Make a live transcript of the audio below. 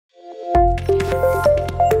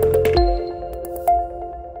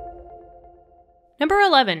Number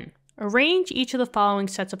 11. Arrange each of the following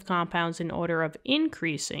sets of compounds in order of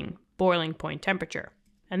increasing boiling point temperature.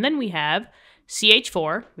 And then we have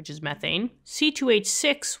CH4, which is methane,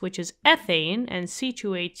 C2H6, which is ethane, and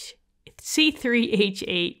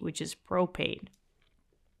C3H8, which is propane.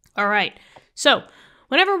 All right, so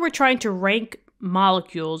whenever we're trying to rank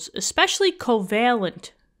molecules, especially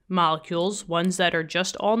covalent molecules, ones that are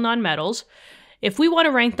just all nonmetals, if we want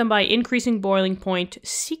to rank them by increasing boiling point,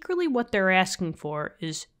 secretly what they're asking for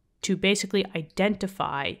is to basically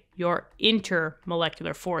identify your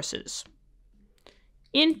intermolecular forces.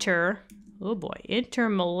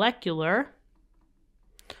 Intermolecular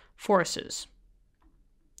forces.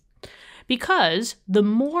 Because the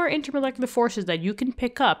more intermolecular forces that you can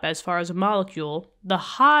pick up as far as a molecule, the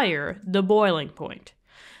higher the boiling point.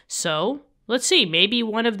 So let's see, maybe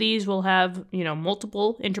one of these will have,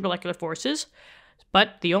 multiple intermolecular forces,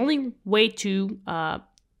 but the only way to,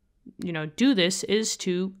 do this is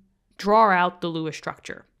to draw out the Lewis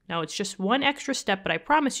structure. Now, it's just one extra step, but I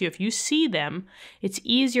promise you, if you see them, it's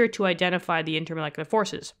easier to identify the intermolecular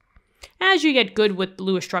forces. As you get good with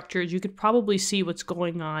Lewis structures, you could probably see what's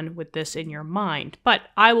going on with this in your mind, but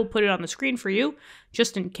I will put it on the screen for you,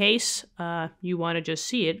 just in case you want to just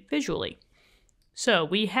see it visually. So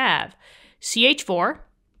we have CH4,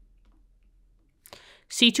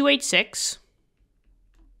 C2H6,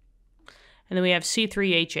 and then we have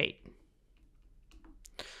C3H8.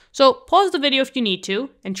 So pause the video if you need to,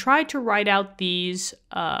 and try to write out these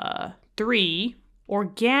 3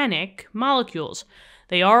 organic molecules.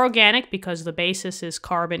 They are organic because the basis is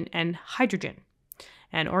carbon and hydrogen.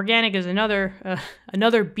 And organic is another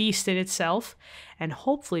beast in itself, and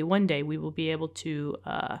hopefully one day we will be able to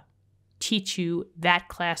teach you that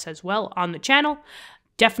class as well on the channel.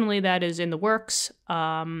 Definitely that is in the works.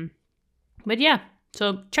 But yeah.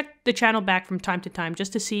 So check the channel back from time to time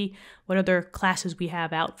just to see what other classes we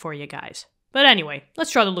have out for you guys. But anyway,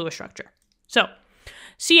 let's draw the Lewis structure. So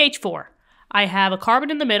CH4, I have a carbon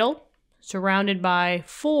in the middle surrounded by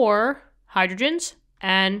 4 hydrogens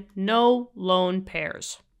and no lone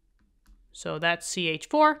pairs. So that's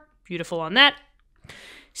CH4, beautiful on that.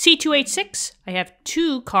 C2H6, I have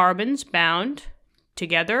 2 carbons bound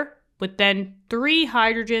together with then 3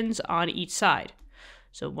 hydrogens on each side.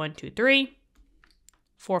 So 1, 2, 3.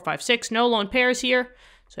 4, 5, 6, no lone pairs here,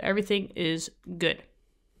 so everything is good.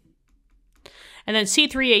 And then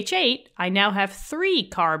C3H8, I now have 3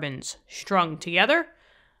 carbons strung together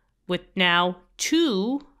with now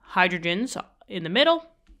 2 hydrogens in the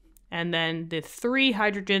middle, and then the 3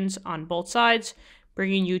 hydrogens on both sides,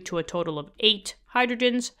 bringing you to a total of 8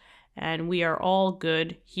 hydrogens, and we are all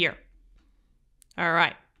good here. All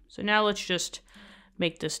right, so now let's just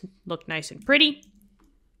make this look nice and pretty.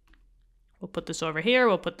 We'll put this over here.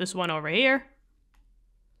 We'll put this one over here.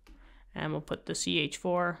 And we'll put the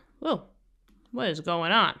CH4. Whoa, what is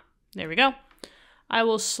going on? There we go. I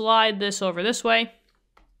will slide this over this way.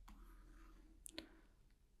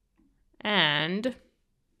 And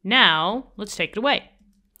now let's take it away.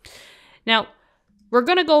 Now, we're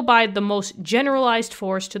going to go by the most generalized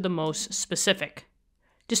force to the most specific.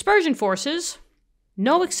 Dispersion forces,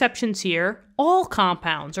 no exceptions here, all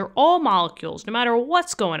compounds or all molecules, no matter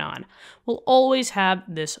what's going on, will always have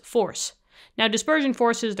this force. Now, dispersion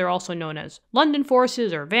forces, they're also known as London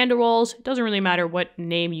forces or van der Waals. It doesn't really matter what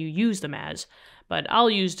name you use them as, but I'll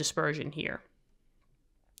use dispersion here.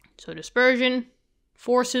 So dispersion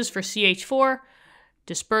forces for CH4,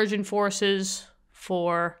 dispersion forces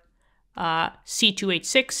for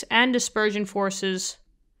C2H6, and dispersion forces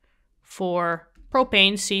for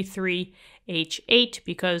propane, C3H8,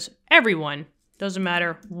 because everyone, doesn't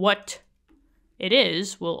matter what it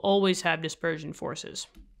is, will always have dispersion forces.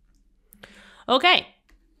 Okay,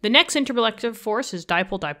 the next intermolecular force is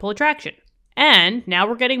dipole-dipole attraction. And now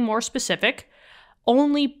we're getting more specific.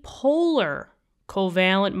 Only polar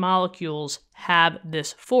covalent molecules have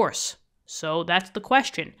this force. So that's the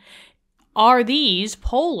question. Are these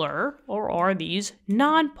polar or are these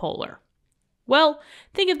nonpolar? Well,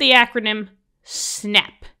 think of the acronym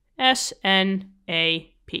SNAP.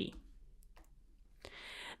 S-N-A-P.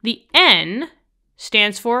 The N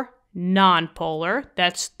stands for nonpolar.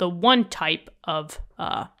 That's the one type of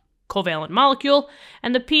covalent molecule.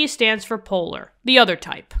 And the P stands for polar, the other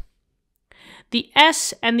type. The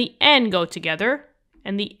S and the N go together,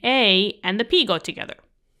 and the A and the P go together.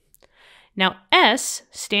 Now, S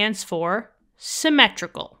stands for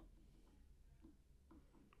symmetrical.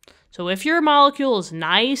 So if your molecule is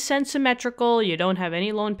nice and symmetrical, you don't have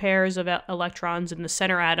any lone pairs of electrons in the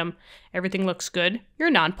center atom, everything looks good, you're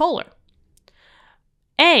nonpolar.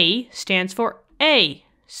 A stands for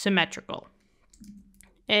asymmetrical.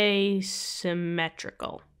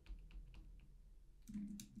 Asymmetrical.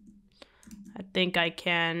 I think I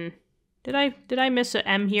can... Did I miss an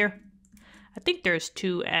M here? I think there's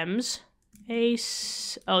two M's.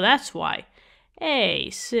 Oh, that's why.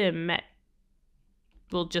 Asymmetrical.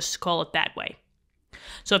 We'll just call it that way.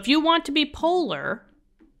 So if you want to be polar,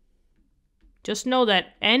 just know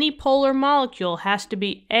that any polar molecule has to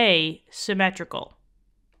be asymmetrical.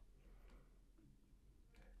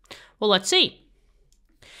 Well, let's see.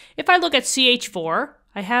 If I look at CH4,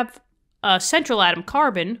 I have a central atom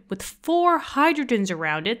carbon with 4 hydrogens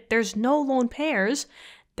around it. There's no lone pairs.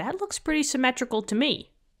 That looks pretty symmetrical to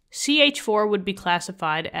me. CH4 would be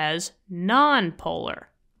classified as nonpolar.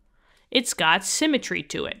 It's got symmetry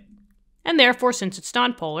to it. And therefore, since it's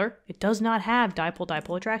nonpolar, it does not have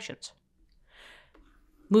dipole-dipole attractions.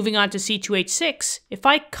 Moving on to C2H6, if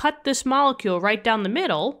I cut this molecule right down the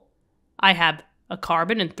middle, I have a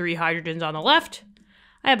carbon and 3 hydrogens on the left.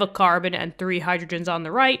 I have a carbon and 3 hydrogens on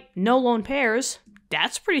the right. No lone pairs.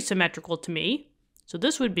 That's pretty symmetrical to me. So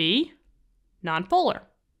this would be nonpolar.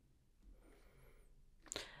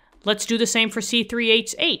 Let's do the same for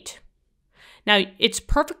C3H8. Now, it's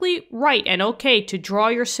perfectly right and okay to draw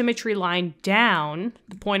your symmetry line down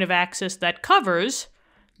the point of axis that covers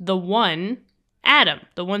the one atom,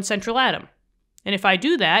 the one central atom. And if I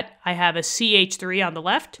do that, I have a CH3 on the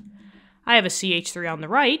left, I have a CH3 on the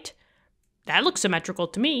right. That looks symmetrical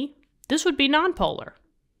to me. This would be nonpolar.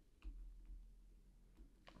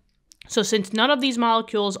 So since none of these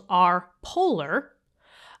molecules are polar,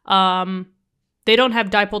 they don't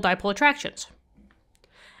have dipole-dipole attractions.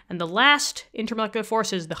 And the last intermolecular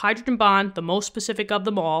force is the hydrogen bond, the most specific of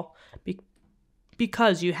them all,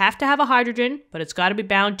 because you have to have a hydrogen, but it's got to be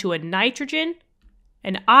bound to a nitrogen,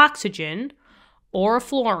 an oxygen, or a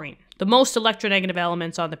fluorine, the most electronegative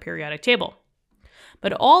elements on the periodic table.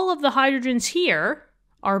 But all of the hydrogens here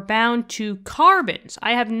are bound to carbons.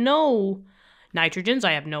 I have no nitrogens,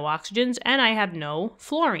 I have no oxygens, and I have no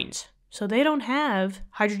fluorines. So they don't have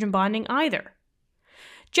hydrogen bonding either.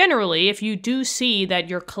 Generally, if you do see that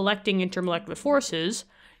you're collecting intermolecular forces,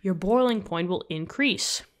 your boiling point will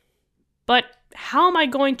increase. But how am I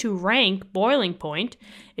going to rank boiling point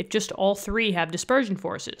if just all 3 have dispersion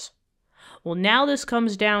forces? Well, now this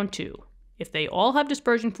comes down to, if they all have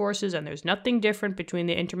dispersion forces and there's nothing different between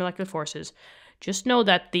the intermolecular forces, just know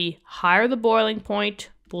that the higher the boiling point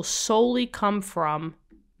will solely come from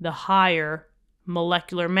the higher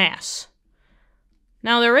molecular mass.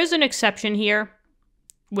 Now, there is an exception here,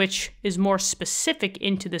 which is more specific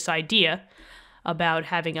into this idea about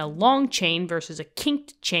having a long chain versus a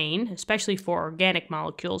kinked chain, especially for organic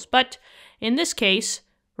molecules. But in this case,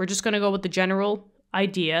 we're just going to go with the general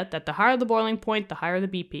idea that the higher the boiling point, the higher the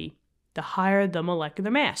BP, the higher the molecular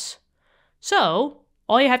mass. So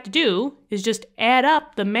all you have to do is just add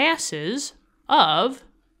up the masses of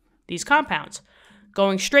these compounds,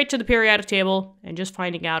 going straight to the periodic table and just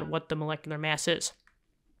finding out what the molecular mass is.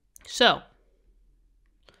 So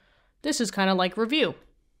this is kind of like review.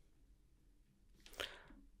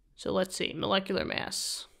 So let's see, molecular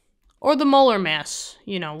mass, or the molar mass,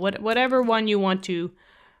 you know, whatever one you want to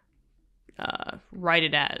write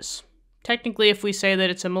it as. Technically, if we say that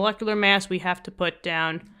it's a molecular mass, we have to put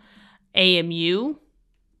down AMU,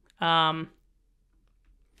 but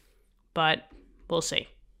we'll see.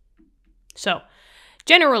 So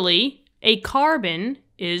generally, a carbon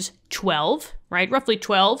is 12, right? Roughly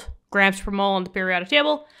 12 grams per mole on the periodic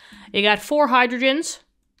table. You got 4 hydrogens,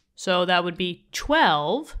 so that would be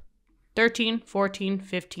 12, 13, 14,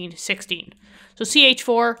 15, 16. So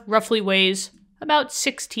CH4 roughly weighs about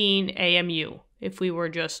 16 AMU, if we were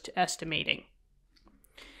just estimating.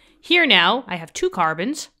 Here now, I have 2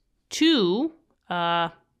 carbons. 2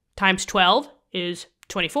 times 12 is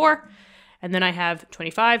 24. And then I have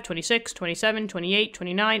 25, 26, 27, 28,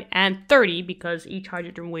 29, and 30, because each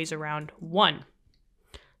hydrogen weighs around 1.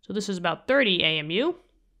 So this is about 30 AMU.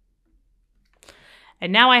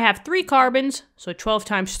 And now I have 3 carbons, so 12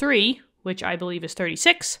 times 3, which I believe is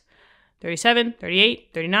 36, 37, 38,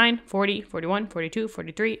 39, 40, 41, 42,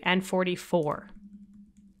 43, and 44.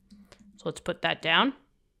 So let's put that down.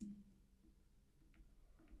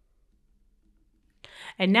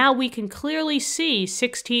 And now we can clearly see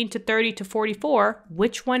 16 to 30 to 44,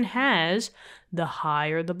 which one has the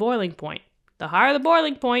higher the boiling point. The higher the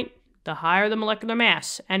boiling point, the higher the molecular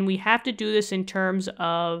mass. And we have to do this in terms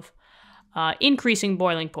of increasing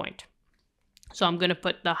boiling point. So I'm going to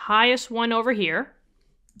put the highest one over here.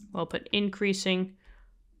 We'll put increasing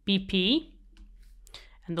BP.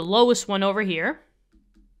 And the lowest one over here.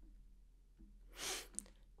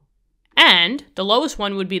 And And the lowest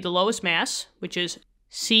one would be the lowest mass, which is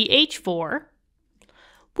CH4,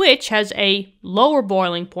 which has a lower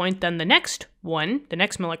boiling point than the next one, the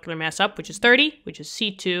next molecular mass up, which is 30, which is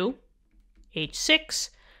C2H6,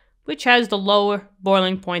 which has the lower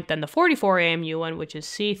boiling point than the 44 AMU one, which is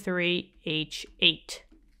C3H8.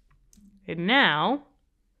 And now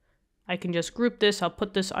I can just group this. I'll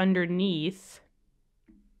put this underneath.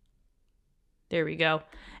 There we go.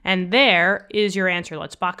 And there is your answer.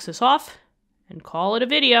 Let's box this off and call it a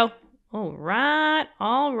video. All right,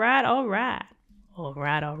 all right, all right. All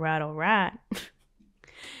right, all right, all right.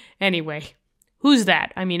 Anyway, who's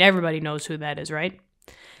that? I mean, everybody knows who that is, right?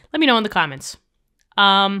 Let me know in the comments.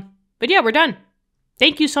 But yeah, we're done.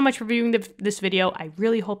 Thank you so much for viewing this video. I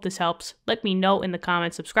really hope this helps. Let me know in the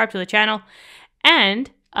comments. Subscribe to the channel. And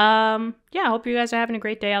yeah, I hope you guys are having a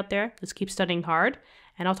great day out there. Let's keep studying hard.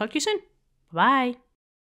 And I'll talk to you soon. Bye.